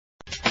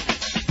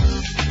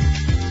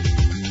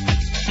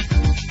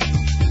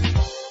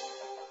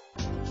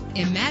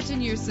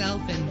Imagine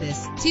yourself in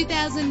this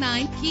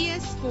 2009 Kia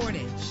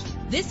Sportage.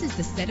 This is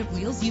the set of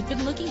wheels you've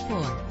been looking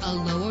for. A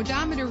low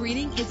odometer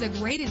reading is a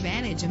great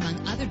advantage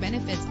among other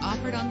benefits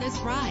offered on this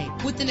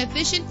ride. With an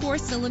efficient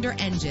 4-cylinder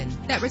engine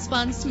that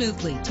responds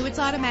smoothly to its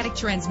automatic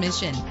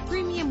transmission,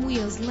 premium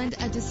wheels lend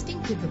a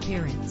distinctive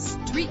appearance.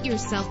 Treat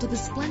yourself to the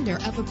splendor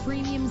of a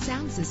premium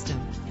sound system.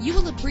 You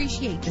will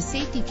appreciate the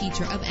safety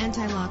feature of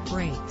anti-lock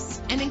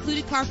brakes. An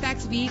included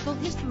Carfax Vehicle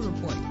History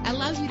Report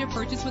allows you to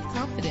purchase with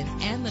confidence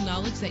and the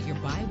knowledge that your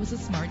buy was a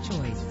smart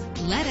choice.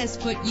 Let us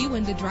put you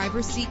in the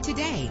driver's seat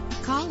today.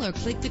 Call or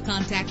click to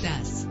contact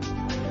us.